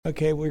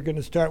Okay, we're going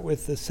to start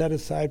with the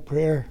set-aside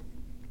prayer.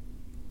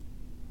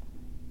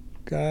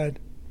 God,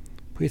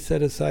 please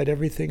set aside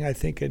everything I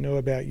think I know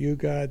about you,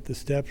 God, the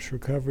steps,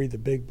 recovery, the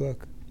big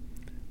book,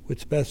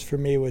 what's best for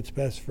me, what's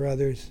best for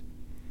others.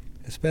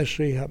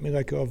 Especially help me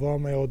let go of all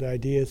my old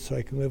ideas so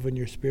I can live in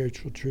your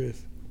spiritual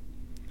truth.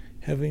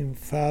 Heavenly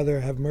Father,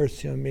 have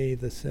mercy on me,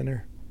 the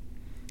sinner.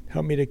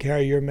 Help me to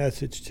carry your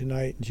message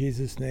tonight. In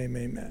Jesus' name,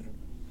 amen.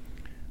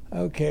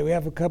 Okay, we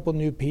have a couple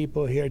new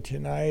people here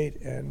tonight,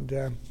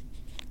 and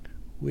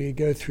we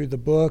go through the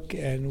book,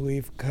 and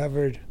we've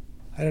covered,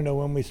 I don't know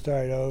when we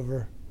start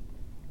over,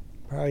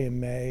 probably in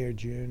May or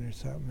June or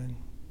something.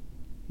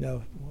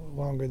 No,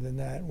 longer than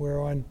that.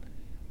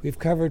 We've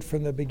covered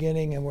from the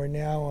beginning, and we're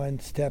now on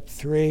step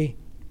 3.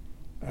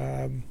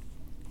 I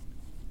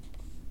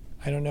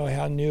don't know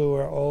how new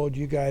or old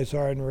you guys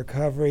are in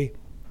recovery,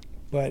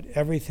 but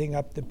everything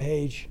up to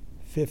page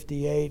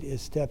 58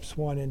 is steps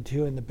 1 and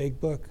 2 in the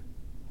big book.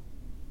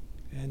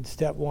 And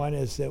step 1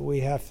 is that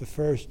we have to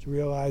first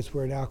realize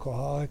we're an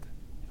alcoholic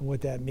and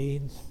what that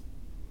means.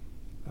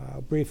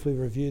 I'll briefly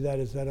review that.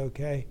 Is that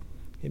okay?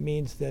 It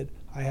means that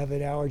I have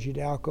an allergy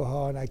to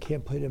alcohol and I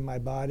can't put it in my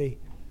body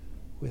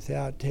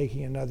without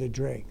taking another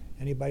drink.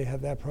 Anybody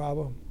have that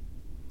problem?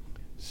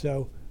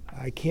 So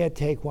I can't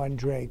take one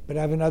drink. But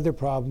I have another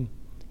problem,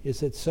 is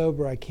that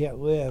sober I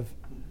can't live,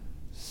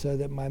 so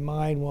that my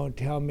mind won't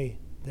tell me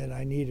that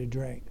I need a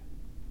drink.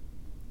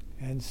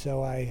 And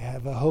so I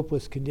have a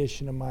hopeless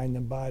condition of mind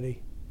and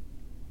body.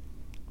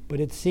 But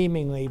it's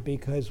seemingly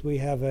because we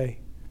have a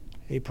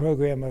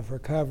program of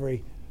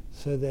recovery,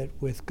 so that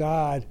with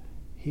God,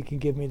 he can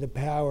give me the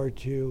power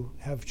to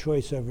have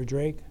choice over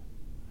drink.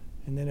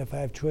 And then if I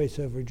have choice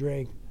over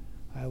drink,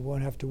 I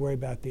won't have to worry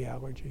about the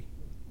allergy.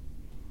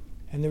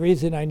 And the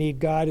reason I need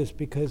God is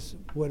because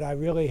what I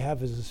really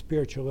have is a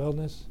spiritual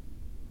illness.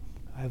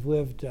 I've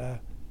lived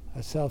a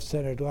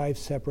self-centered life,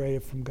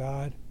 separated from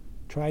God,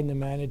 trying to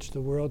manage the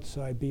world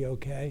so I'd be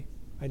okay.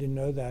 I didn't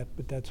know that,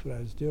 but that's what I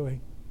was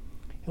doing.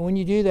 And when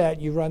you do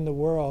that, you run the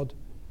world,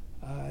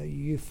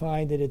 you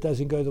find that it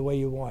doesn't go the way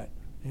you want.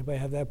 Anybody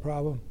have that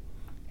problem?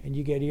 And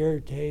you get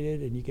irritated,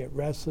 and you get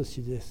restless,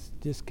 you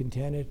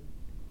discontented,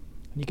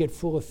 and you get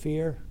full of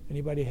fear.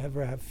 Anybody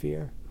ever have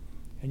fear?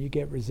 And you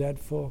get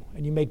resentful,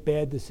 and you make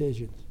bad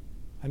decisions.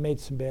 I made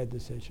some bad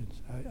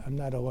decisions. I'm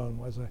not alone,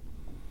 was I?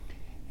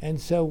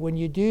 And so when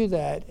you do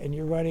that, and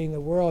you're running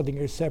the world, and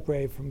you're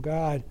separated from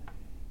God,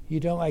 you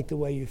don't like the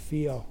way you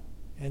feel.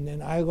 And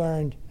then I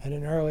learned at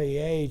an early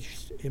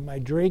age in my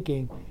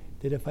drinking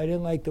that if I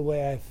didn't like the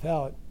way I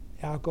felt,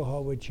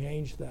 alcohol would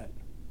change that.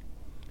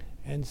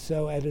 And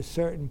so at a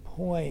certain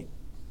point,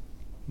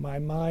 my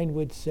mind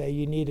would say,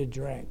 you need a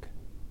drink.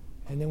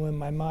 And then when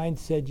my mind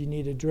said you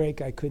need a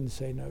drink, I couldn't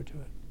say no to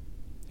it.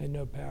 I had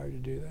no power to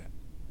do that.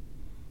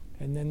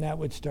 And then that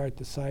would start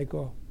the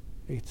cycle.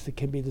 It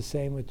can be the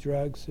same with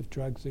drugs, if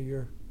drugs are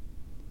your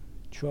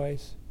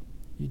choice.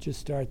 You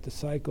just start the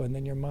cycle, and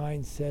then your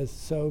mind says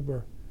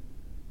sober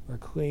or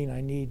clean,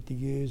 I need to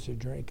use or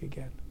drink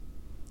again.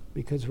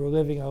 Because we're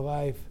living a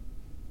life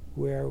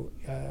where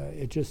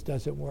it just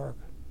doesn't work.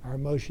 Our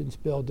emotions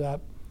build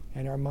up,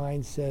 and our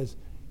mind says,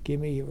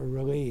 give me a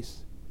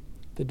release.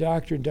 The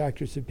doctor in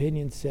Doctor's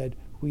Opinion said,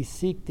 we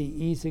seek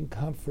the ease and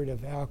comfort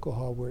of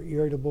alcohol. We're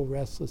irritable,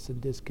 restless, and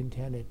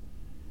discontented.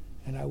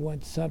 And I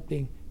want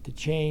something to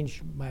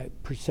change my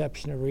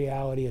perception of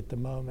reality at the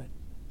moment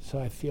so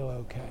I feel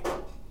okay.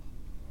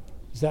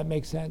 Does that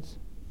make sense?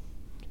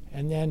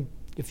 And then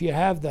if you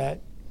have that,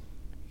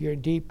 you're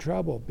in deep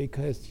trouble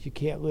because you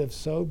can't live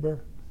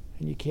sober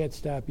and you can't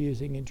stop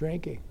using and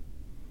drinking.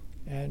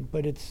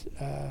 But it's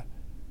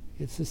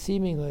a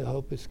seemingly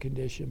hopeless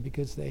condition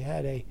because they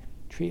had a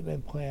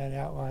treatment plan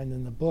outlined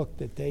in the book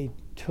that they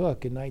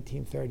took in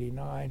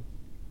 1939,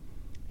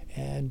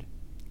 and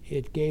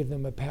it gave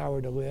them a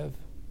power to live,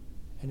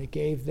 and it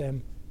gave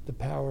them the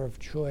power of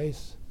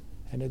choice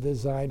and a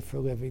design for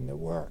living that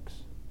works.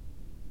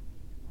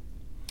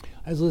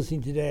 I was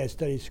listening today, I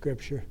studied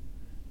scripture.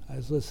 I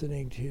was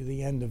listening to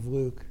the end of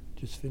Luke,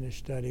 just finished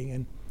studying,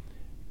 and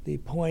the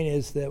point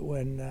is that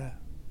when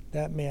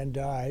that man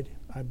died,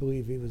 I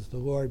believe he was the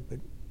Lord, but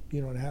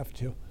you don't have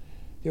to.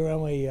 There were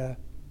only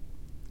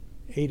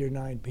 8 or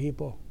 9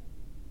 people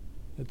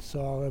that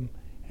saw him,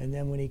 and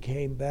then when he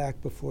came back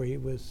before he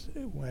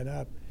went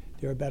up,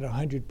 there were about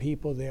 100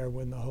 people there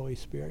when the Holy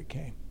Spirit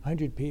came.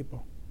 100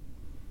 people.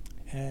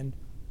 And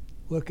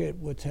look at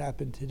what's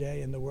happened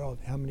today in the world.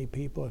 How many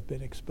people have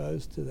been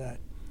exposed to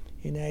that?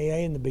 In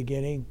AA in the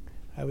beginning,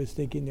 I was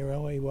thinking there were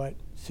only,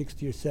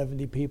 60 or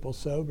 70 people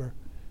sober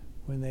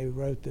when they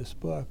wrote this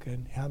book,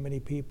 and how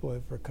many people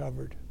have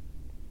recovered?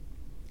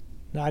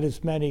 Not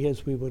as many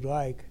as we would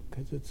like,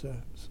 because it's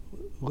a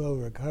low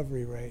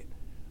recovery rate,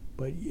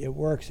 but it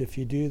works. If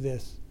you do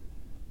this,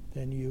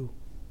 then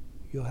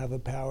you'll have a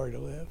power to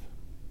live.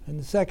 And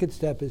the second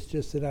step is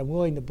just that I'm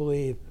willing to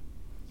believe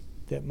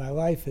that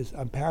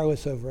I'm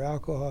powerless over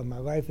alcohol, and my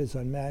life is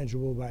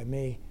unmanageable by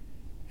me,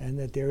 and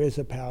that there is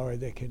a power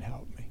that can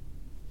help me.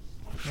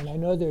 And I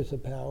know there's a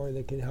power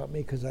that can help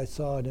me because I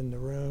saw it in the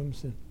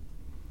rooms,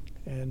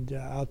 And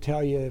I'll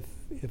tell you,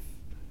 if you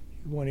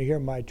want to hear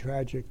my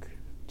tragic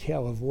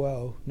tale of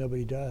woe,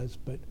 nobody does,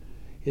 but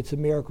it's a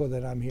miracle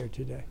that I'm here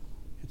today.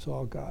 It's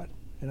all God.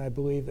 And I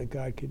believe that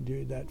God can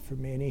do that for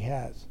me, and he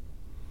has.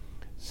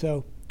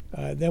 So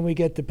then we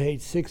get to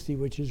page 60,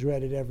 which is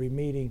read at every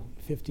meeting,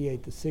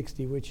 58 to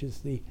 60, which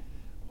is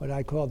what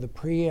I call the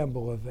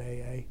preamble of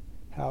AA,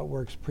 how it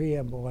works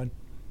preamble. And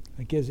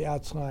it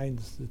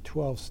outlines the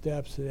 12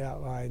 steps. It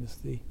outlines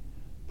the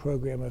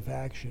program of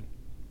action.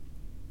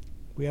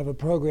 We have a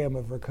program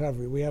of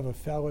recovery. We have a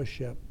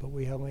fellowship, but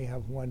we only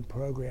have one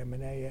program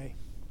in AA.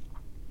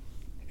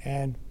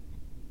 And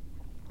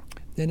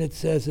then it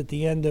says at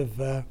the end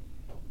of,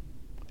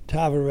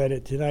 Tava read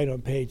it tonight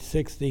on page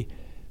 60,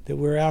 that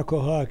we're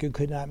alcoholic and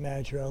could not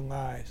manage our own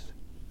lives.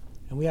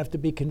 And we have to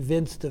be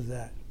convinced of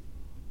that.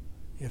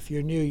 If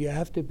you're new, you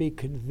have to be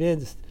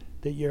convinced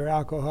that you're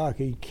alcoholic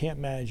and you can't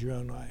manage your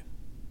own life.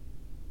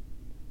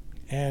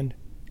 And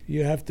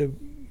you have to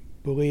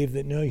believe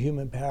that no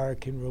human power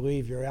can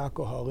relieve your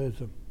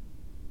alcoholism.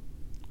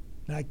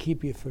 Not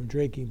keep you from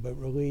drinking, but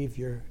relieve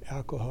your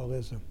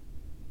alcoholism.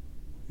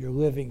 You're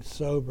living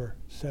sober,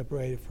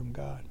 separated from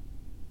God.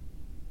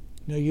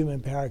 No human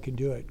power can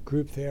do it.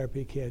 Group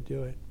therapy can't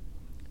do it.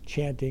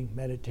 Chanting,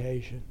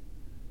 meditation.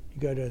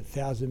 You go to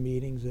 1,000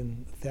 meetings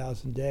in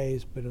 1,000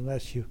 days, but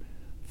unless you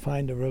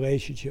find a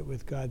relationship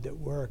with God that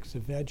works,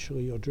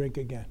 eventually you'll drink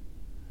again.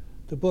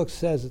 The book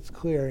says it's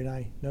clear, and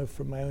I know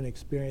from my own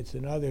experience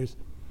and others,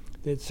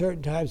 that at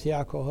certain times the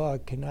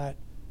alcoholic cannot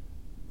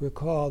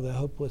recall the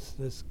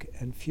hopelessness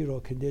and futile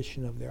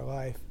condition of their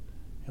life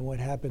and what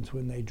happens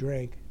when they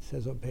drink. It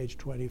says on page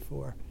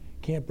 24.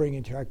 Can't bring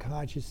into our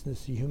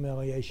consciousness the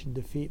humiliation,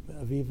 defeat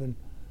of even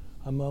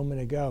a moment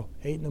ago.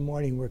 8 in the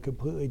morning, we're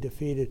completely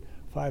defeated.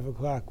 5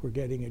 o'clock, we're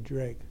getting a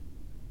drink.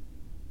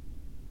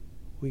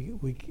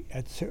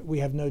 We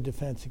have no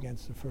defense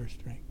against the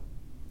first drink.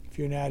 If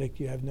you're an addict,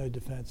 you have no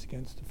defense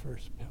against the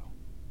first pill.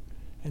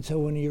 And so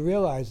when you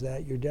realize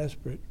that, you're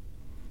desperate.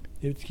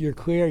 If you're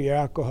clear, you're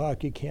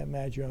alcoholic, you can't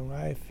manage your own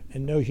life,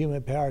 and no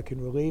human power can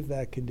relieve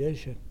that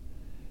condition,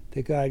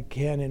 that God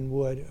can and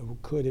would, or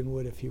could and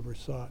would if he were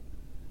sought.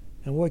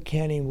 And what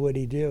can and would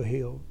he do?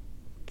 He'll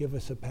give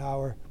us a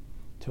power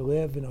to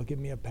live, and he'll give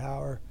me a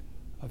power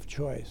of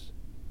choice.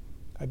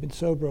 I've been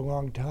sober a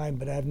long time,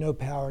 but I have no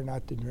power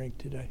not to drink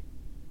today.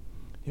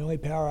 The only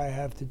power I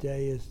have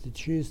today is to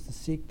choose to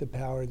seek the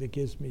power that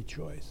gives me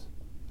choice.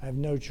 I have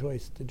no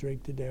choice to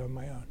drink today on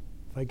my own.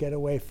 If I get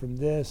away from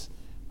this,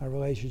 my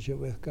relationship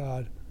with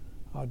God,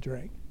 I'll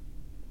drink.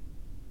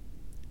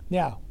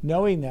 Now,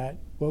 knowing that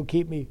won't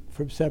keep me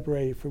from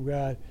separating from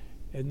God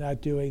and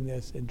not doing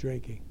this and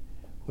drinking.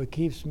 What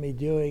keeps me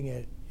doing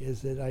it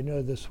is that I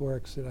know this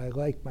works, and I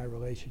like my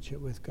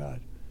relationship with God.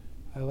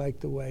 I like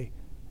the way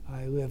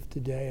I live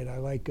today, and I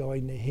like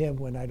going to him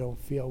when I don't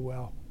feel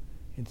well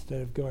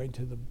instead of going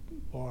to the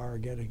bar or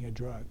getting a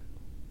drug.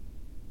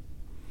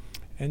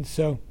 And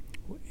so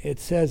it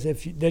says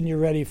then you're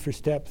ready for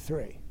step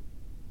 3,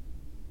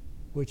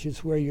 which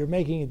is where you're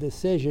making a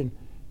decision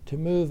to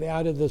move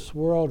out of this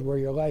world where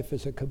your life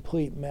is a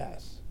complete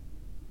mess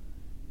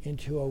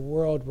into a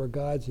world where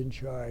God's in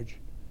charge,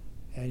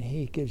 and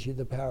he gives you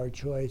the power of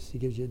choice, he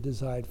gives you a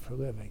design for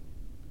living.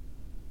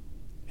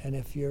 And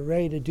if you're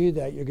ready to do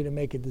that, you're going to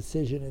make a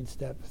decision in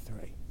step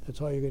 3. That's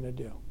all you're going to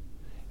do.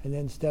 And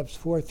then steps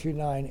 4 through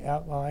 9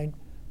 outline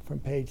from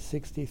page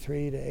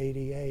 63 to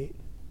 88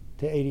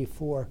 to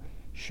 84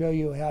 show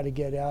you how to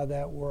get out of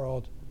that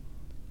world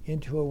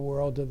into a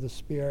world of the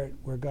Spirit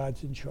where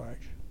God's in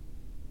charge.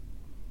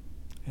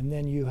 And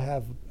then you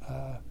have,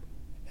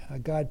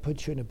 God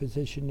puts you in a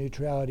position of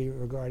neutrality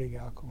regarding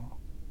alcohol.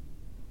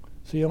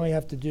 So you only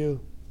have to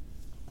do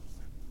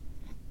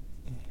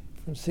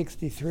from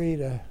 63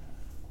 to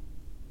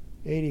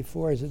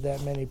 84 isn't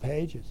that many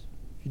pages.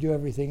 You do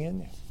everything in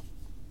there.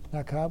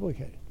 Not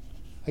complicated.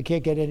 I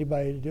can't get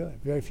anybody to do it.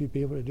 Very few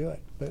people to do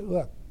it. But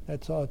look,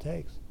 that's all it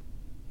takes.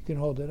 You can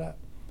hold it up.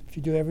 If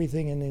you do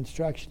everything in the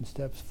instruction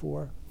steps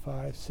 4,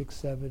 5, 6,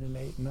 7, and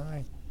 8, and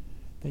 9,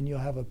 then you'll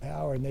have a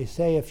power. And they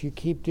say if you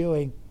keep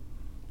doing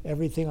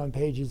everything on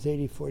pages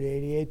 84 to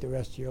 88 the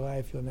rest of your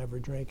life, you'll never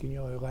drink, and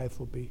your life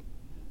will be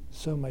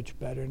so much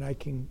better. And I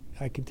can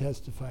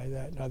testify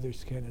that, and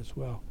others can as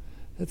well.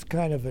 That's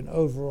kind of an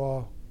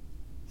overall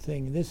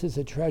thing. This is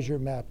a treasure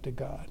map to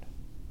God.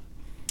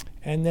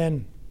 And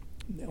then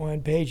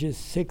on pages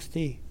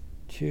 60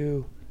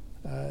 to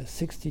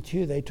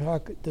 62, they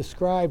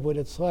describe what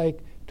it's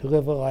like to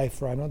live a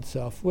life run on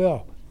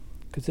self-will.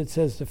 Because it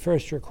says the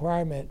first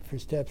requirement for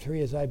step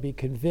 3 is I be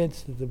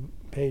convinced at the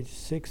page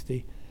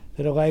 60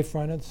 that a life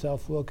run on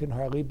self-will can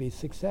hardly be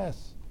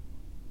success.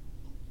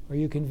 Are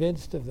you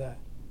convinced of that?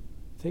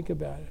 Think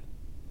about it.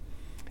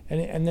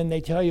 And then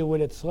they tell you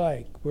what it's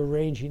like. We're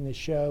arranging the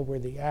show, we're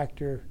the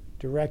actor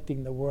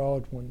directing the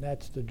world when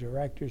that's the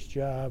director's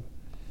job.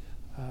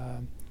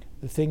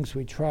 The things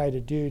we try to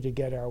do to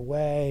get our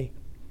way,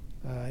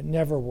 it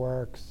never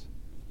works.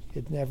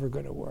 It's never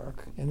going to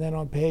work. And then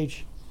on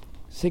page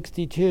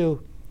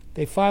 62,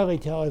 they finally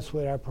tell us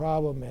what our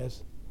problem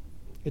is.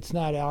 It's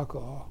not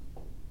alcohol.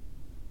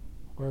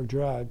 or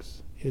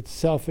drugs. It's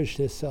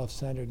selfishness,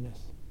 self-centeredness.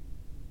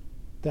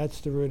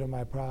 That's the root of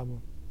my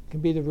problem. It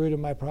can be the root of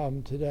my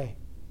problem today.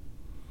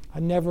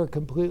 I'm never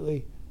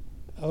completely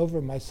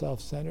over my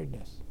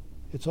self-centeredness.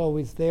 It's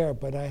always there,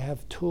 but I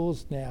have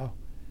tools now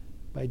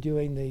by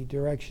doing the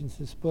directions of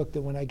this book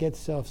that when I get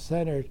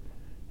self-centered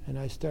and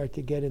I start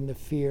to get into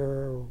fear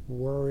or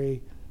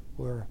worry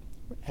or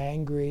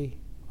angry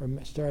or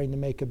starting to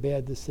make a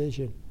bad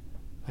decision,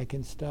 I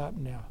can stop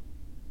now.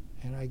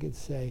 And I can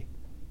say,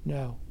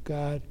 no,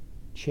 God,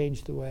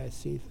 change the way I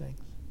see things.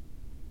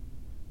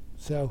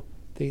 So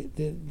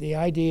the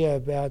idea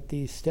about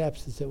these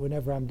steps is that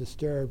whenever I'm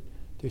disturbed,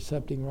 there's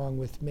something wrong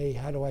with me.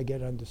 How do I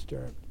get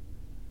undisturbed?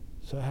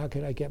 So how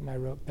can I get my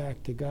rope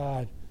back to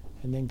God?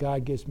 And then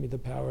God gives me the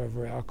power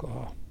over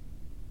alcohol.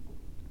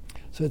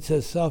 So it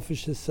says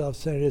selfishness,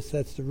 self-centeredness,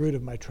 that's the root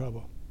of my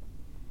trouble.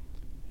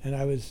 And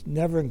I was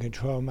never in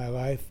control of my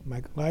life.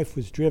 My life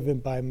was driven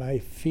by my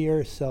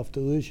fear,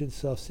 self-delusion,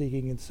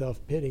 self-seeking, and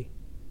self-pity.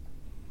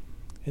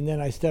 And then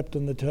I stepped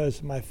on the toes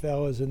of my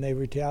fellows and they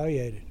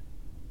retaliated.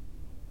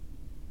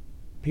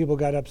 People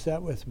got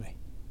upset with me.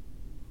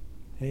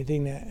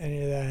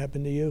 Any of that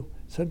happened to you?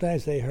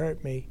 Sometimes they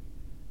hurt me,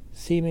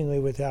 seemingly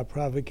without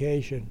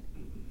provocation.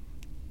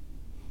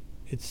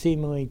 It's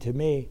seemingly to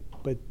me,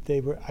 but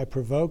I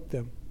provoked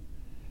them.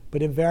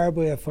 But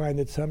invariably I find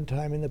that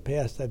sometime in the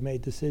past I've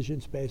made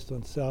decisions based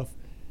on self,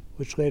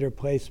 which later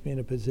placed me in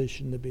a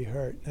position to be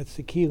hurt. That's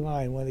the key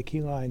line, one of the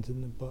key lines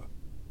in the book.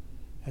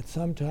 At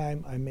some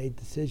time I made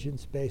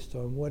decisions based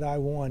on what I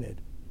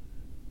wanted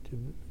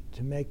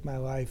to make my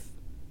life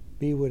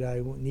be what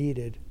I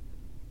needed.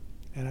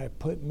 And I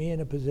put me in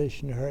a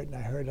position to hurt, and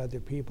I hurt other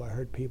people. I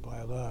hurt people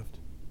I loved.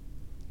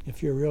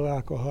 If you're a real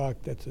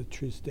alcoholic, that's a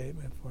true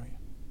statement for you.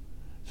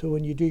 So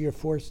when you do your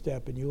fourth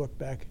step and you look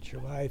back at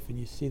your life and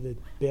you see the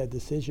bad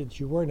decisions,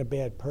 you weren't a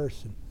bad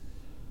person.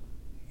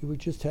 You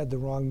just had the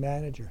wrong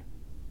manager.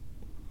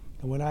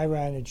 And when I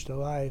managed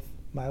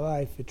my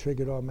life, it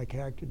triggered all my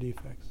character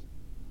defects.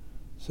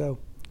 So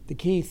the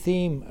key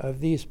theme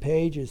of these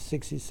pages,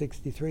 60,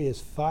 63,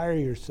 is fire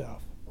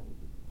yourself.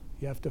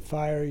 You have to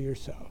fire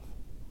yourself.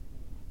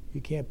 You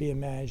can't be in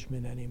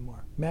management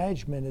anymore.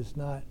 Management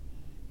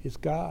is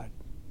God.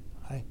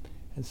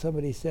 And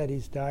somebody said,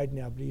 he's died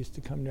now, but he used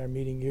to come to our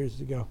meeting years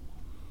ago,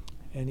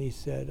 and he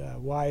said,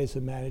 why is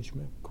a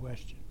management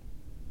question?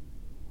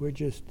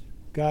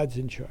 God's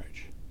in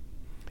charge.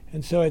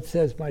 And so it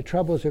says, my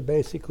troubles are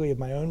basically of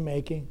my own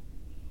making.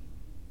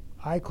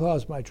 I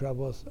caused my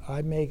troubles.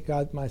 I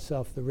got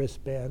myself the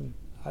wristband.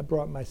 I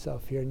brought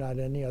myself here, not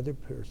any other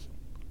person.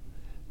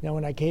 Now,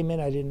 when I came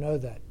in, I didn't know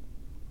that.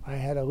 I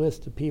had a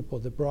list of people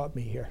that brought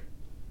me here.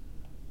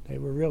 They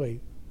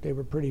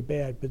were pretty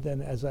bad, but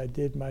then as I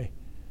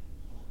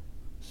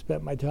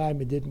spent my time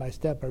and did my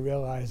step, I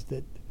realized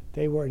that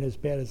they weren't as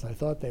bad as I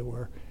thought they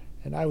were,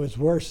 and I was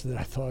worse than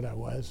I thought I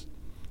was,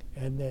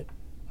 and that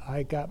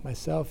I got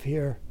myself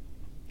here,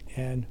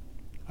 and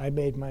I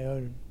made my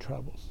own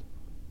troubles.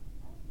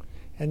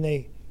 And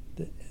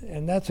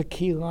that's a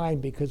key line,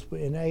 because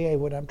in AA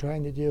what I'm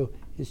trying to do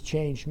is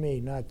change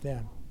me, not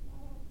them,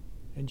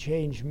 and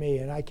change me,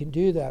 and I can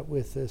do that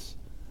with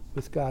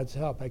God's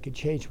help. I can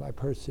change my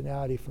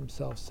personality from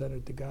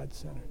self-centered to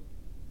God-centered.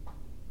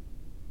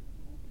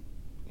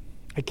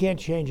 I can't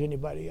change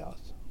anybody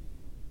else.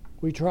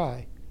 We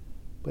try,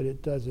 but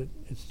it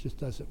just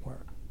doesn't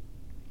work.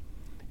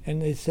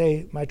 And they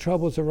say, my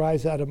troubles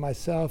arise out of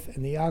myself,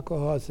 and the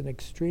alcohol is an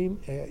extreme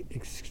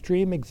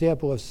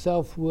example of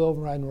self-will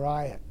run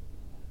riot.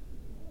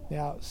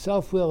 Now,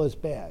 self-will is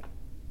bad,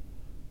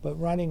 but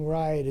running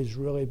riot is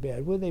really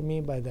bad. What do they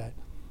mean by that?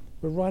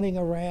 We're running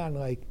around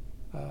like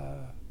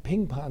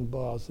ping pong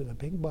balls in a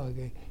ping pong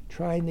game,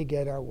 trying to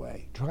get our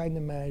way, trying to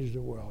manage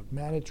the world,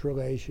 manage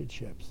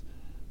relationships,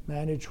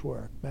 manage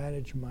work,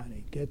 manage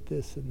money, get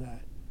this and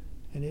that.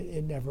 And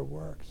it never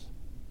works.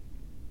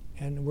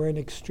 And we're an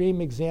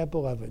extreme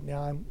example of it.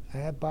 Now, I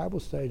have Bible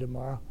study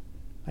tomorrow.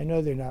 I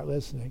know they're not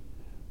listening,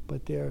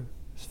 but there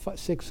are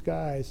 6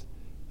 guys.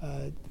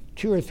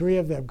 2 or 3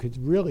 of them could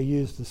really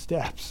use the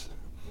steps.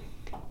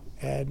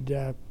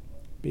 And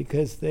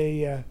because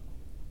they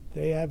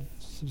have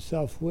some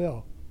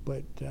self-will,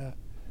 but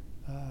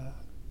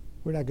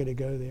we're not going to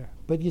go there.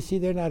 But you see,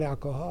 they're not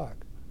alcoholic.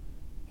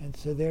 And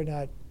so they're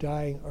not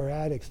dying, or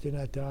addicts, they're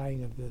not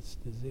dying of this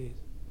disease.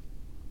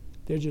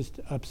 They're just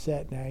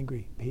upset and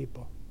angry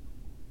people.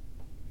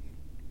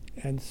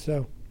 And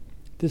so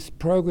this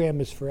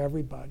program is for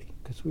everybody,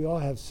 because we all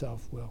have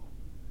self-will,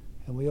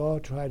 and we all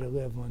try to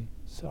live on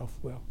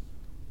self-will.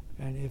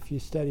 And if you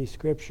study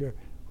Scripture,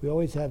 we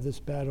always have this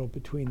battle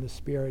between the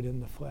spirit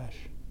and the flesh.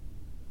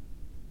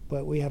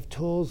 But we have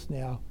tools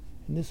now,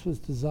 and this was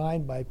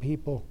designed by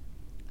people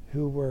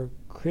who were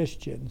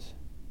Christians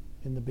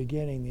in the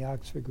beginning, the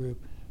Oxford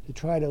group, to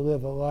try to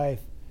live a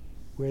life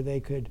where they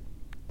could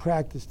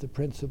practice the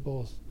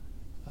principles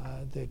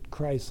that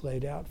Christ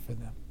laid out for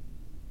them.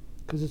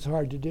 Because it's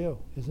hard to do,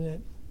 isn't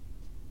it?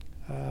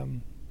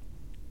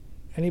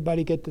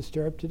 Anybody get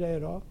disturbed today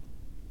at all?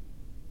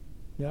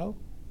 No?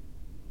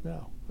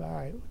 No. All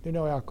right. There are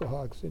no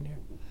alcoholics in here.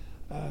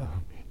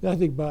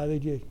 Nothing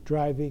bothered you?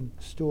 Driving,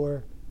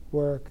 store,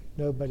 work,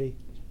 nobody?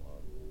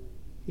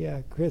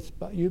 Yeah, Chris,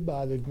 you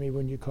bothered me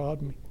when you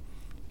called me.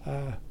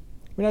 We're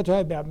not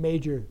talking about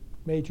major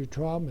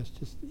traumas,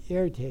 just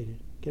irritated.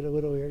 Get a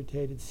little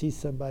irritated, see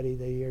somebody,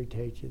 they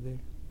irritate you there.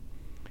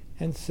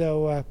 And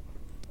so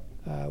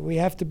we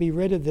have to be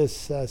rid of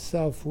this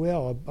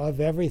self-will. Above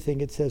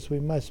everything, it says we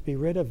must be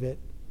rid of it,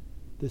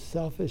 the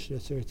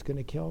selfishness, or it's going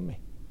to kill me.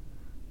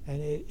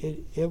 And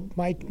it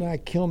might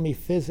not kill me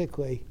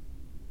physically.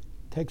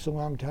 It takes a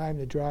long time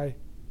to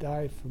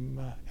die from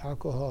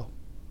alcohol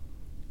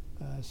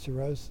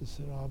cirrhosis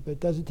and all, but it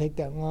doesn't take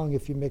that long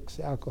if you mix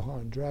alcohol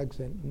and drugs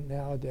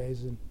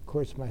nowadays. And of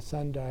course, my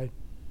son died,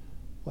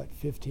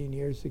 15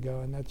 years ago,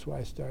 and that's why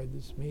I started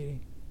this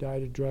meeting.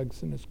 Died of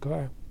drugs in his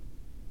car.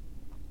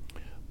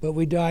 But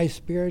we die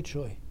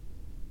spiritually.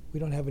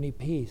 We don't have any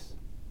peace,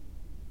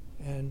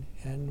 and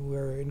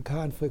we're in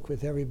conflict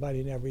with everybody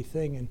and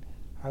everything, and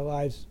our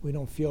lives, we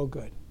don't feel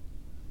good.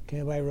 Can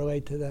anybody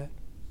relate to that?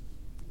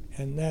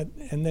 And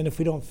then if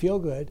we don't feel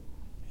good,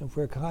 if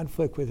we're in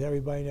conflict with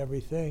everybody and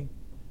everything,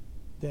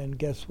 then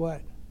guess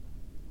what?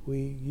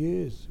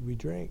 We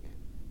drink.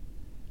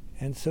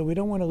 And so we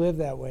don't want to live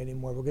that way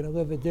anymore. We're going to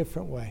live a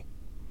different way.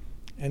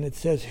 And it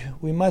says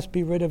we must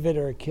be rid of it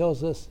or it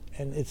kills us,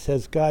 and it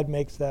says God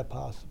makes that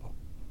possible.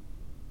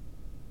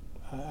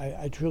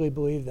 I truly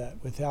believe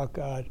that. Without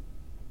God,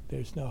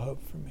 there's no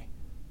hope for me.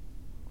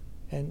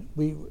 And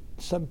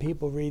some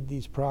people read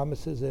these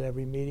promises at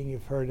every meeting.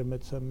 You've heard them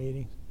at some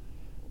meetings.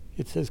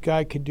 It says,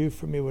 God can do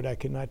for me what I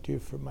cannot do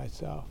for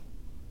myself.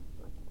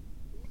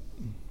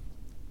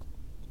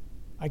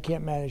 I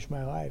can't manage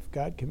my life.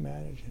 God can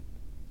manage it.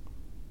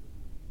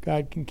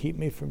 God can keep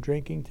me from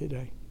drinking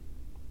today.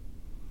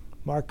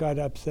 Mark got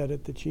upset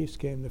at the Chiefs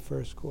game the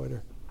first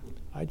quarter.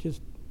 I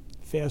just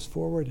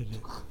fast-forwarded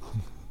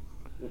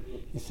it.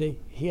 You see,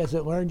 he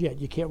hasn't learned yet.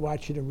 You can't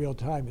watch it in real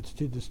time. It's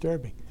too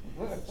disturbing.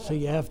 So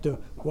you have to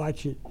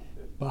watch it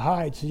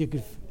behind so you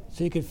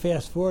could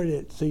fast-forward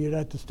it so you're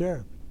not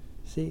disturbed.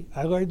 See,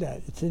 I learned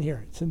that. It's in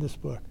here. It's in this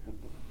book.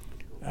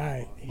 All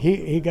right.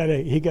 He got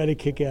a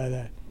kick out of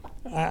that.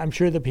 I'm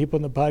sure the people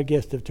in the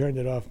podcast have turned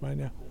it off by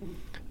now.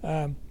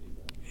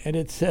 And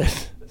it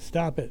says,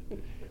 stop it.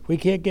 We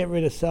can't get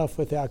rid of self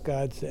without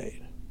God's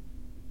aid.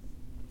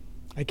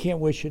 I can't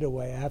wish it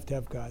away. I have to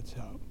have God's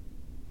help.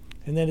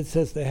 And then it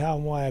says the how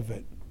and why of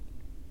it.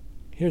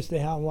 Here's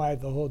the how and why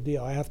of the whole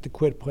deal. I have to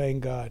quit playing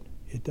God.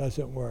 It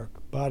doesn't work.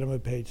 Bottom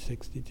of page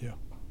 62.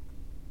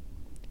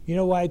 You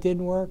know why it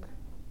didn't work?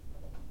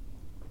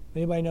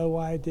 Anybody know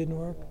why it didn't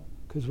work?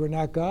 Because we're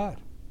not God.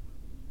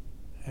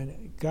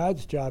 And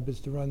God's job is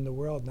to run the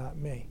world, not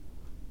me.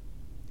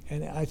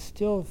 And I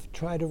still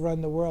try to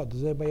run the world.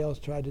 Does anybody else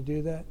try to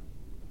do that?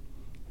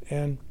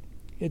 And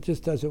it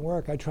just doesn't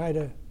work. I try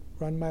to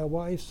run my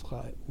wife's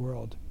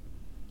world.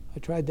 I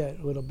tried that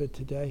a little bit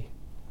today,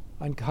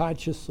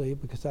 unconsciously,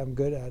 because I'm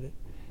good at it.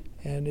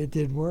 And it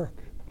didn't work.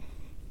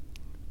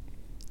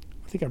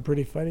 I think I'm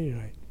pretty funny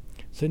tonight.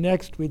 So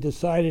next, we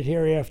decided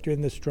hereafter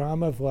in this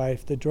drama of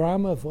life, the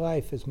drama of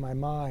life is my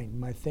mind,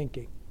 my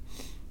thinking.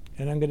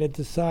 And I'm going to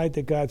decide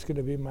that God's going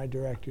to be my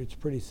director. It's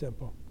pretty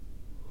simple.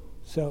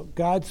 So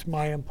God's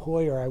my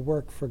employer. I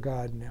work for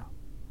God now.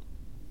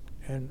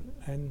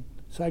 And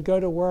so I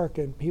go to work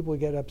and people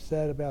get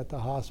upset about the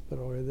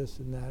hospital or this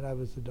and that. I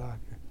was the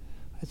doctor.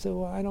 I said,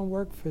 well, I don't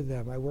work for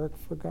them. I work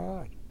for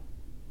God.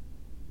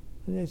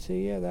 And they say,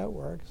 yeah, that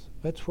works.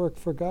 Let's work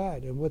for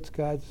God. And what's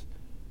God's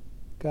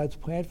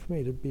plan for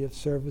me? To be of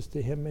service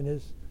to him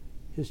and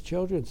his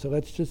children. So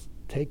let's just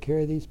take care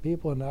of these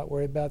people and not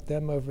worry about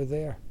them over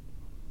there.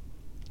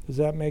 Does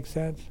that make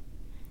sense?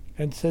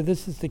 And so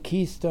this is the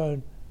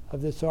keystone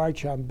of this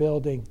arch I'm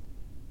building.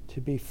 To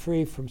be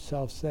free from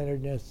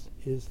self-centeredness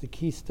is the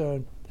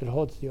keystone that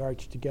holds the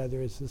arch together,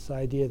 is this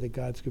idea that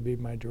God's going to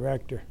be my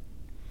director.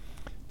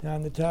 Now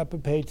on the top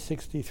of page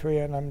 63,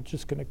 and I'm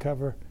just going to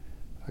cover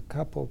a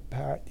couple,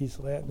 these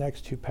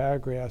next two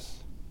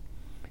paragraphs.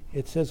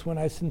 It says, when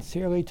I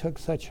sincerely took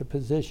such a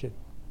position,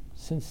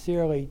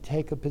 sincerely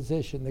take a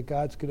position that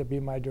God's going to be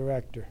my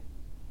director.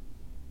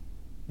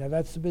 Now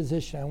that's the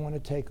position I want to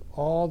take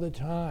all the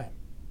time.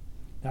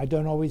 Now I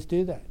don't always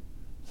do that.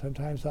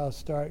 Sometimes I'll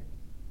start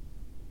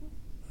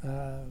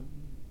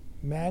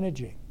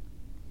managing,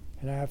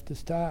 and I have to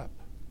stop.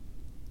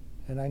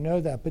 And I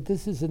know that, but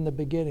this is in the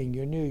beginning.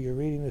 You're new, you're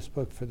reading this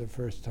book for the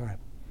first time.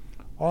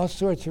 All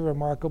sorts of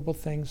remarkable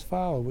things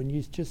follow when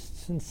you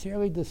just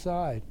sincerely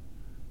decide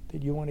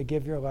that you want to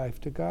give your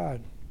life to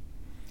God.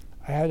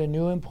 I had a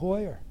new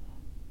employer.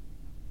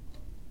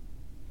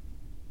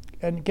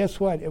 And guess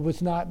what? It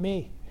was not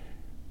me.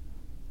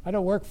 I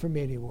don't work for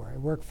me anymore. I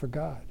work for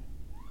God.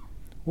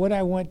 What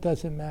I want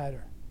doesn't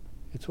matter.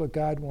 It's what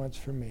God wants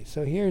for me.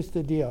 So here's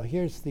the deal.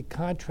 Here's the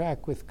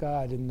contract with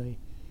God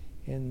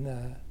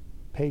in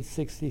page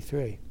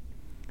 63.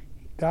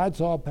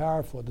 God's all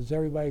powerful. Does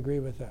everybody agree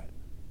with that?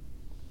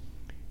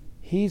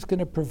 He's going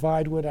to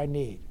provide what I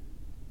need.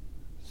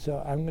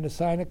 So I'm going to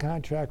sign a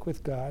contract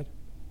with God.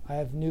 I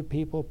have new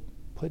people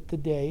put the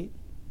date,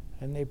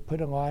 and they put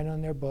a line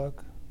on their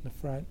book, in the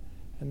front,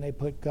 and they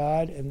put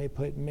God and they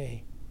put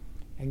me.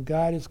 And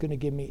God is going to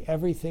give me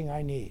everything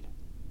I need.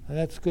 And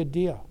that's a good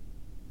deal.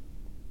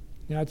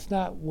 Now, it's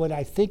not what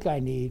I think I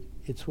need,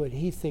 it's what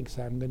he thinks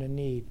I'm going to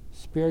need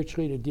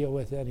spiritually to deal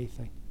with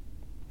anything.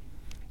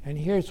 And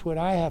here's what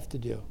I have to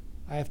do.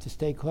 I have to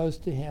stay close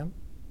to him,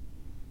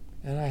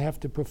 and I have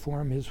to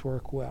perform his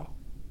work well.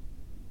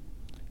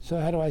 So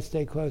how do I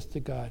stay close to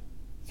God?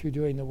 Through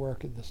doing the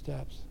work of the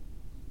steps.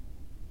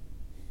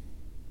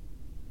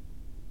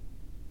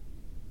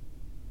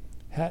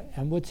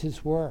 And what's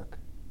his work?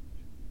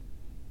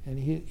 And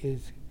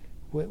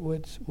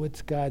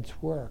what's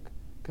God's work?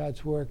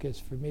 God's work is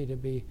for me to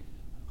be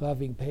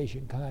loving,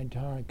 patient, kind,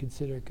 tolerant,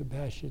 considerate,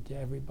 compassionate to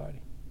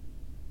everybody.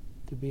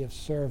 To be of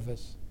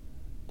service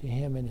to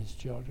him and his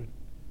children.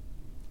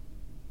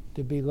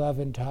 To be love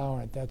and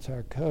tolerant. That's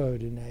our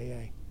code in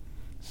AA.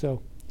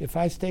 So if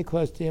I stay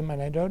close to him,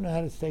 and I don't know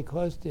how to stay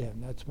close to him,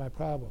 that's my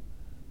problem.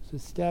 So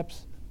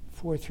steps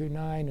 4 through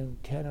 9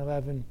 and 10,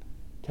 11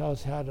 tell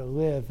us how to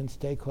live and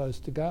stay close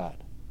to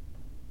God.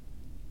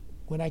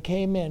 When I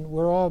came in,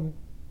 we're all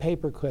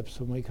paper clips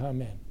when we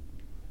come in.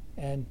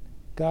 And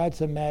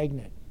God's a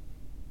magnet.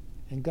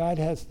 And God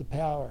has the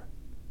power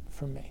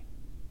for me.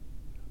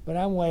 But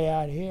I'm way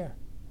out here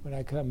when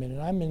I come in,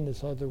 and I'm in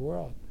this other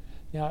world.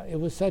 Now, it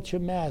was such a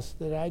mess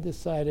that I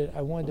decided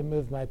I wanted to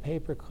move my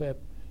paper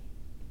clip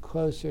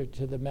closer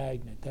to the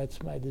magnet.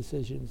 That's my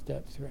decision,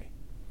 step 3.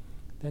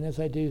 Then as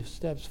I do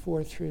steps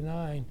 4 through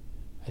 9,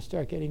 I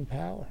start getting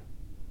power.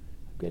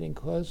 I'm getting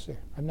closer.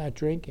 I'm not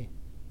drinking.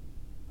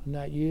 I'm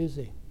not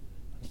using.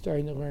 I'm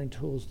starting to learn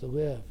tools to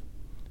live.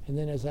 And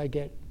then as I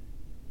get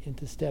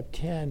into step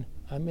 10,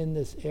 I'm in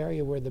this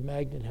area where the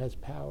magnet has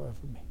power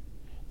over me.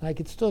 And I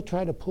could still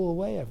try to pull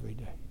away every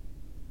day.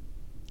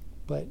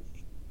 But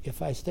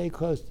if I stay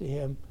close to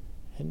him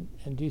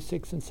and do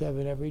 6 and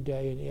 7 every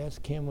day and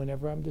ask him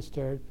whenever I'm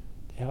disturbed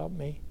to help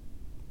me.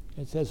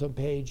 It says on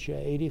page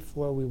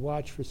 84, we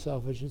watch for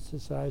selfishness,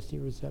 dishonesty,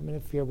 resentment,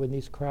 and fear. When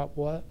these crop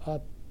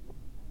up,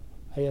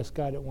 I ask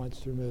God at once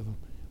to remove them.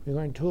 We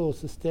learn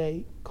tools to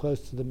stay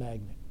close to the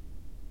magnet.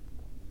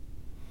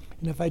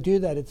 And if I do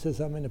that, it says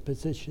I'm in a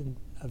position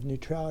of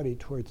neutrality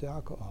towards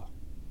alcohol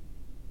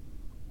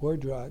or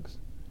drugs,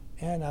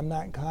 and I'm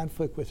not in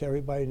conflict with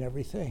everybody and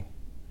everything.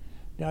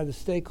 Now, to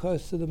stay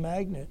close to the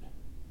magnet,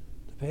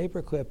 the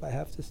paperclip, I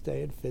have to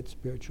stay in fit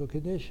spiritual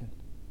condition.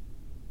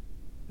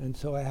 And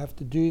so I have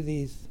to do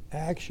these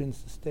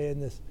actions to stay in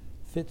this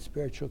fit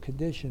spiritual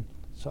condition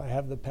so I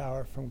have the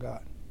power from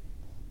God.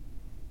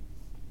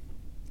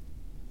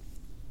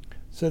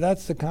 So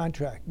that's the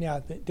contract.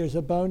 Now, there's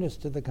a bonus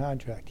to the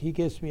contract. He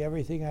gives me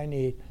everything I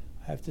need.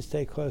 I have to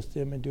stay close to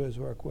him and do his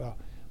work well.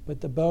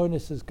 But the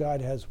bonus is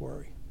God has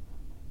worry.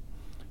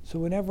 So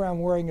whenever I'm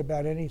worrying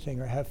about anything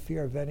or have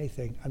fear of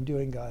anything, I'm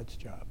doing God's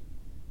job.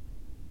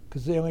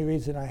 Because the only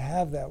reason I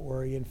have that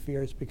worry and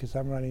fear is because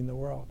I'm running the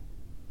world.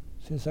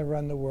 Since I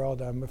run the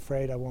world, I'm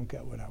afraid I won't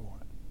get what I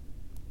want.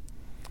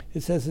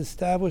 It says,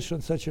 established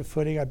on such a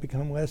footing, I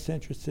become less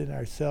interested in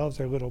ourselves,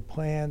 our little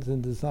plans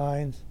and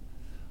designs.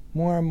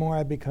 More and more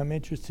I become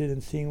interested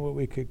in seeing what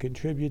we could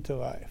contribute to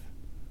life.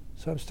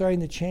 So I'm starting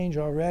to change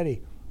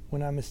already.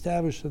 When I'm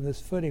established on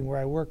this footing where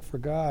I work for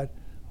God,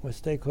 I want to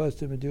stay close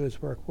to him and do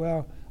his work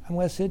well, I'm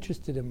less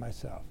interested in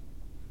myself.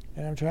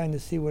 And I'm trying to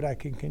see what I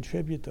can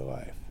contribute to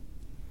life.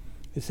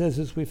 It says,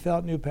 as we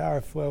felt new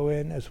power flow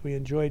in, as we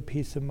enjoyed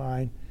peace of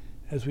mind,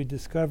 as we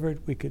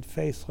discovered we could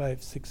face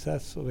life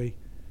successfully,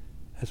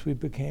 as we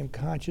became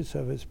conscious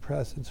of his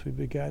presence, we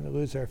began to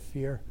lose our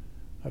fear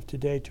of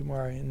today,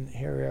 tomorrow, and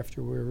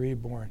hereafter we're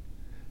reborn.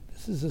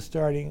 This is the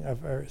starting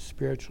of our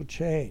spiritual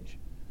change.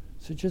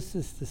 So just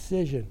this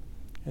decision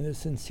and the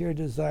sincere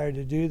desire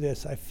to do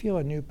this, I feel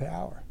a new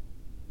power.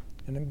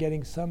 And I'm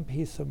getting some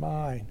peace of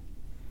mind.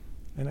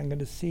 And I'm going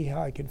to see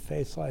how I can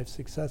face life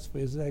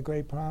successfully. Isn't that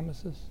great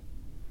promises?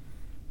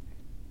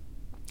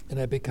 And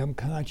I become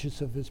conscious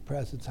of his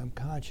presence. I'm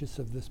conscious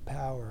of this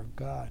power of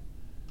God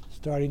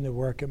starting to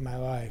work in my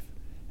life.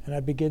 And I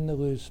begin to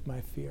lose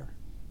my fear.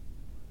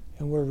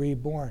 And we're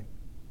reborn.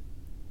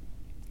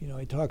 You know,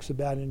 he talks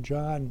about in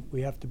John,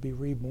 we have to be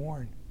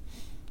reborn.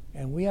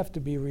 And we have to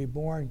be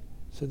reborn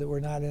so that we're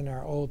not in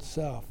our old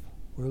self.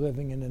 We're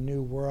living in a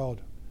new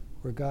world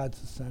where God's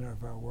the center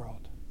of our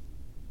world.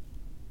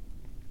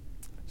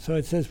 So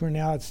it says we're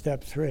now at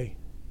step 3.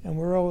 And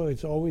we're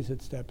always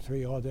at step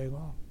 3 all day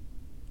long.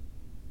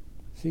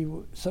 See,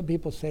 some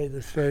people say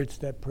the third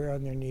step, prayer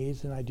on their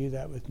knees, and I do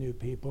that with new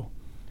people.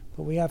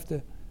 But we have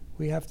to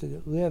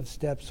live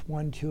steps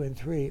 1, 2, and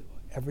 3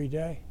 every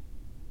day.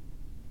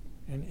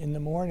 And in the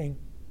morning,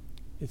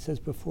 it says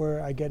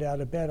before I get out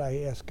of bed,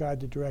 I ask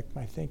God to direct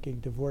my thinking,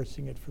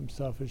 divorcing it from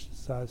selfish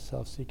desires,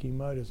 self-seeking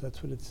motives.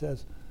 That's what it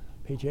says,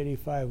 page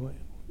 85,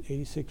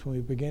 86, when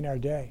we begin our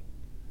day.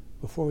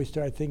 Before we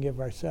start thinking of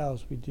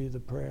ourselves, we do the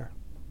prayer.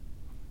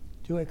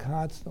 Do it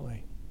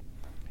constantly.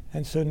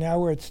 And so now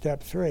we're at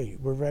step 3.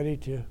 We're ready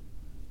to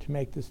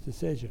make this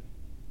decision.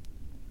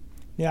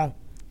 Now,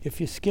 if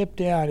you skip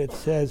down, it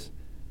says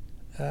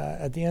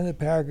at the end of the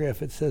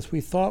paragraph, it says,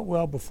 "We thought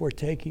well before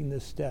taking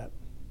this step,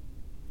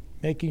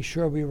 making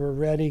sure we were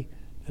ready,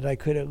 that I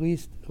could at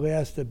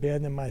last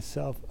abandon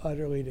myself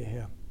utterly to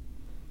him."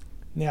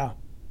 Now,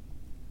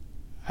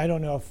 I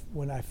don't know if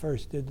when I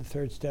first did the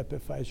third step,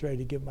 if I was ready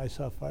to give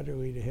myself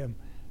utterly to him,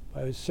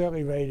 but I was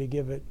certainly ready to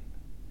give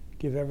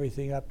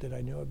everything up that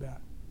I knew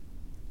about.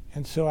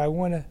 And so I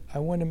want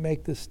to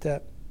make this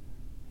step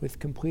with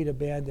complete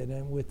abandon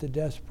and with the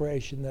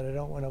desperation that I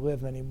don't want to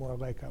live anymore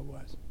like I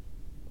was.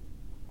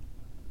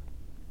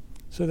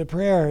 So the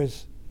prayer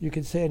is, you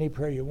can say any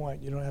prayer you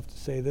want. You don't have to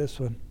say this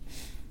one.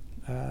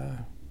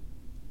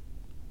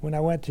 When I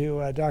went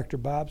to Dr.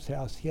 Bob's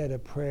house, he had a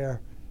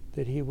prayer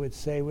that he would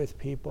say with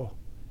people.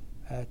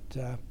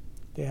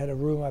 They had a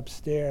room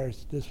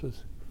upstairs. This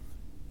was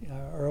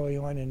early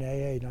on in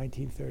AA,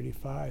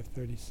 1935,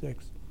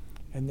 36.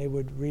 And they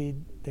would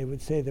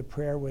say the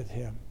prayer with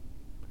him.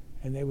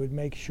 And they would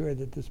make sure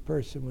that this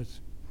person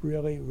was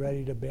really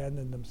ready to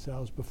abandon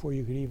themselves before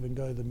you could even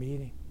go to the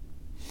meeting.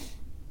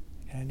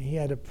 And he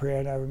had a prayer,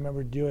 and I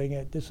remember doing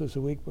it. This was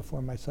a week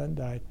before my son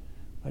died.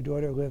 My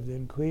daughter lived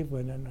in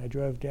Cleveland, and I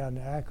drove down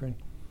to Akron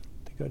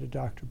to go to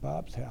Dr.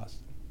 Bob's house.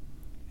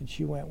 And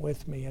she went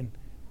with me, and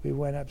we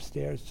went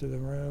upstairs to the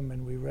room,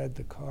 and we read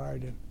the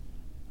card, and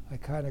I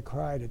kind of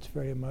cried. It's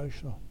very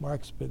emotional.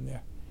 Mark's been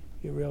there.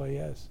 It really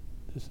is.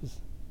 This is,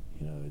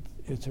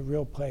 it's a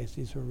real place.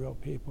 These are real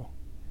people.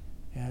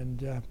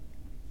 And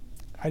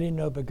I didn't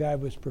know, but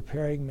God was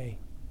preparing me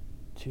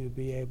to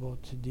be able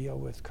to deal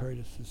with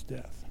Curtis's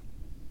death.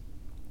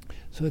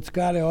 So it's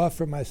God, I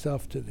offer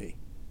myself to thee.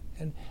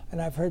 And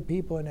I've heard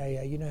people in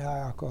AA, you know how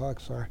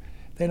alcoholics are.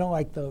 They don't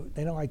like the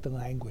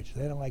language.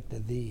 They don't like the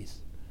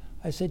these.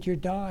 I said, you're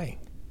dying.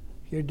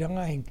 You're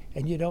dying,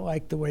 and you don't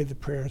like the way the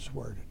prayer is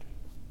worded.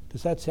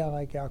 Does that sound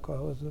like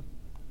alcoholism?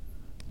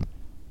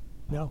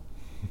 No?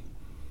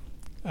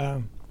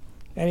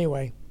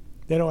 Anyway,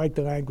 they don't like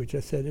the language.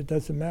 I said, it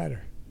doesn't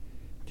matter.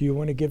 Do you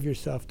want to give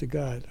yourself to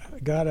God?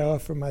 God, I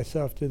offer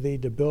myself to thee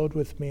to build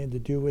with me and to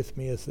do with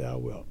me as thou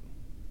wilt.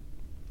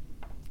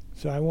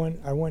 So I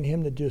want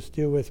him to just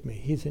do with me.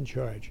 He's in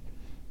charge.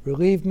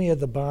 Relieve me of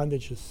the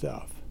bondage of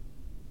self.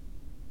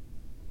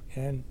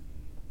 And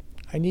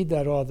I need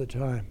that all the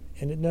time.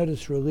 And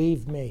notice,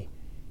 relieve me.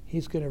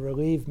 He's going to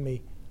relieve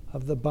me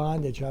of the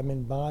bondage. I'm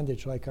in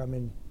bondage, like I'm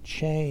in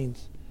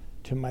chains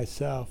to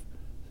myself.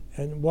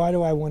 And why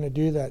do I want to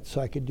do that?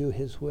 So I can do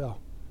his will.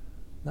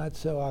 Not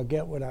so I'll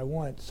get what I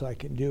want, so I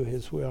can do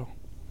his will.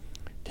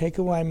 Take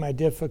away my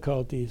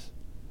difficulties,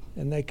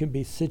 and they can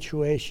be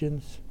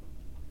situations,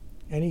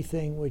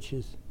 anything which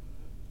is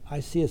I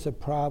see as a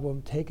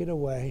problem, take it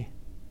away.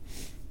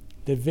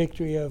 The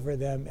victory over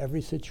them,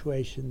 every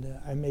situation,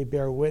 that I may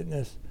bear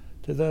witness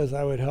to those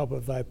I would help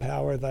with thy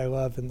power, thy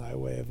love, and thy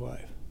way of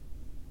life.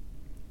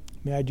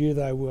 May I do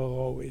thy will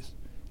always.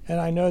 And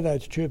I know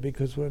that's true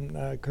because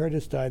when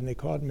Curtis died and they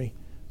called me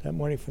that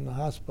morning from the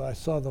hospital, I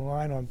saw the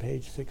line on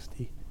page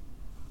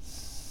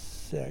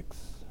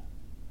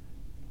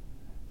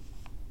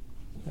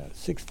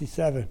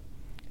 67,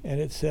 and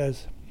it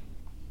says,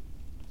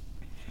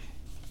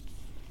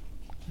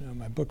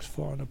 my book's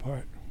falling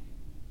apart.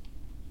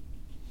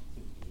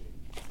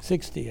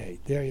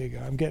 68, there you go,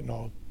 I'm getting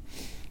old.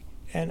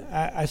 And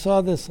I saw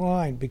this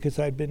line because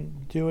I'd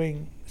been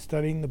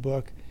studying the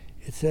book.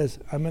 It says,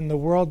 I'm in the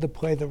world to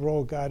play the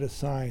role God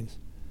assigns,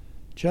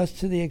 just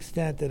to the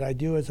extent that I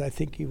do as I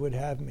think he would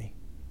have me.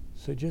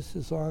 So just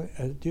as long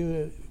as I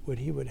do what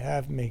he would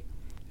have me,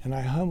 and I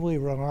humbly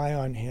rely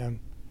on him,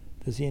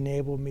 does he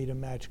enable me to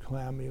match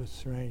calamity with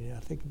serenity. Now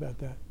think about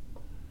that.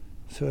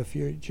 So if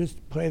you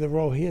just play the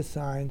role he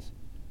assigns,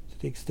 to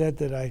the extent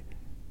that I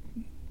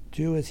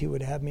do as he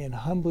would have me and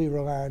humbly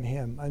rely on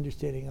him,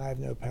 understanding I have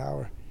no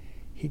power,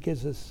 he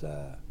gives us,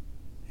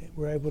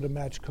 we're able to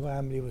match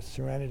calamity with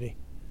serenity.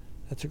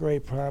 That's a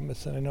great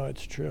promise, and I know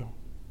it's true.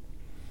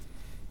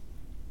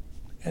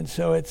 And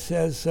so it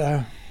says,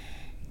 to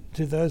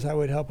those I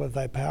would help with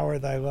thy power,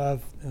 thy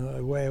love, thy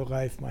way of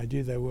life, I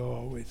do thy will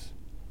always.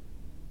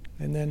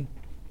 And then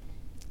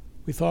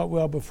we thought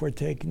well before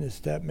taking this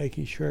step,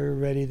 making sure we were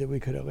ready that we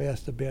could at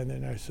last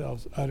abandon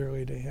ourselves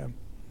utterly to him.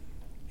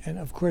 And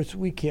of course,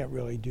 we can't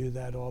really do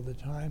that all the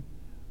time,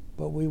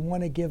 but we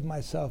want to give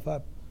myself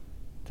up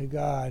to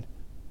God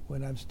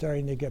when I'm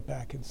starting to get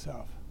back in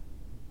self.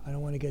 I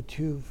don't want to get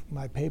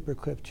my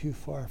paperclip too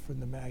far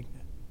from the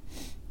magnet.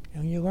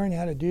 And you learn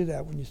how to do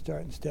that when you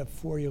start in step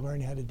 4. You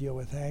learn how to deal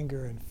with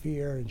anger and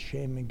fear and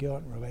shame and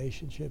guilt in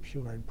relationships.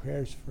 You learn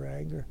prayers for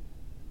anger,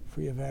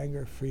 free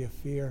of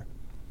fear.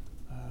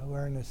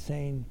 Learn a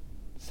sane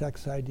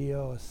sex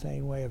ideal, a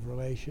sane way of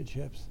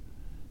relationships.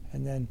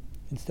 And then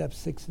in steps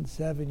 6 and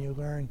 7, you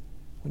learn,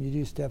 when you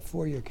do step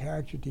 4, your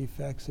character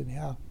defects and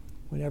how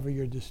whenever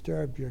you're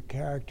disturbed, your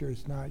character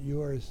is not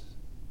yours,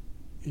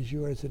 is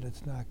yours and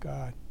it's not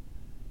God.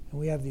 And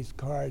we have these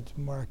cards.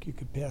 Mark, you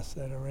could pass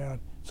that around.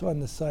 It's on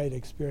the site,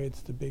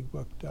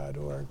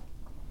 experiencethebigbook.org.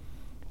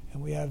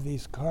 And we have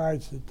these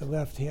cards that the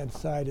left-hand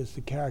side is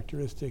the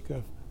characteristic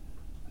of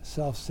a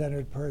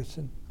self-centered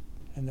person,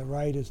 and the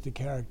right is the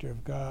character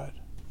of God.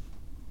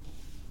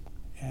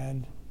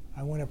 And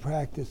I want to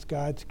practice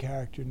God's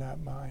character, not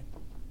mine.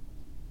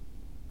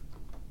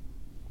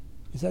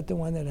 Is that the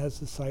one that has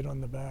the sight on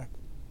the back?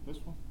 This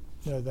one?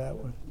 No, that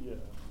one. Yeah,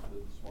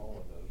 the small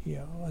one does.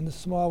 Yeah, on the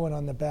small one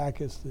on the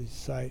back is the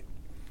sight.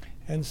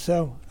 And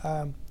so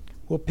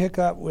we'll pick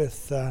up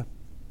with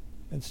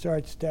and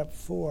start step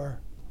 4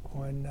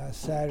 on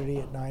Saturday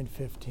at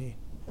 9:15.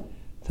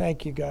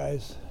 Thank you,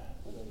 guys.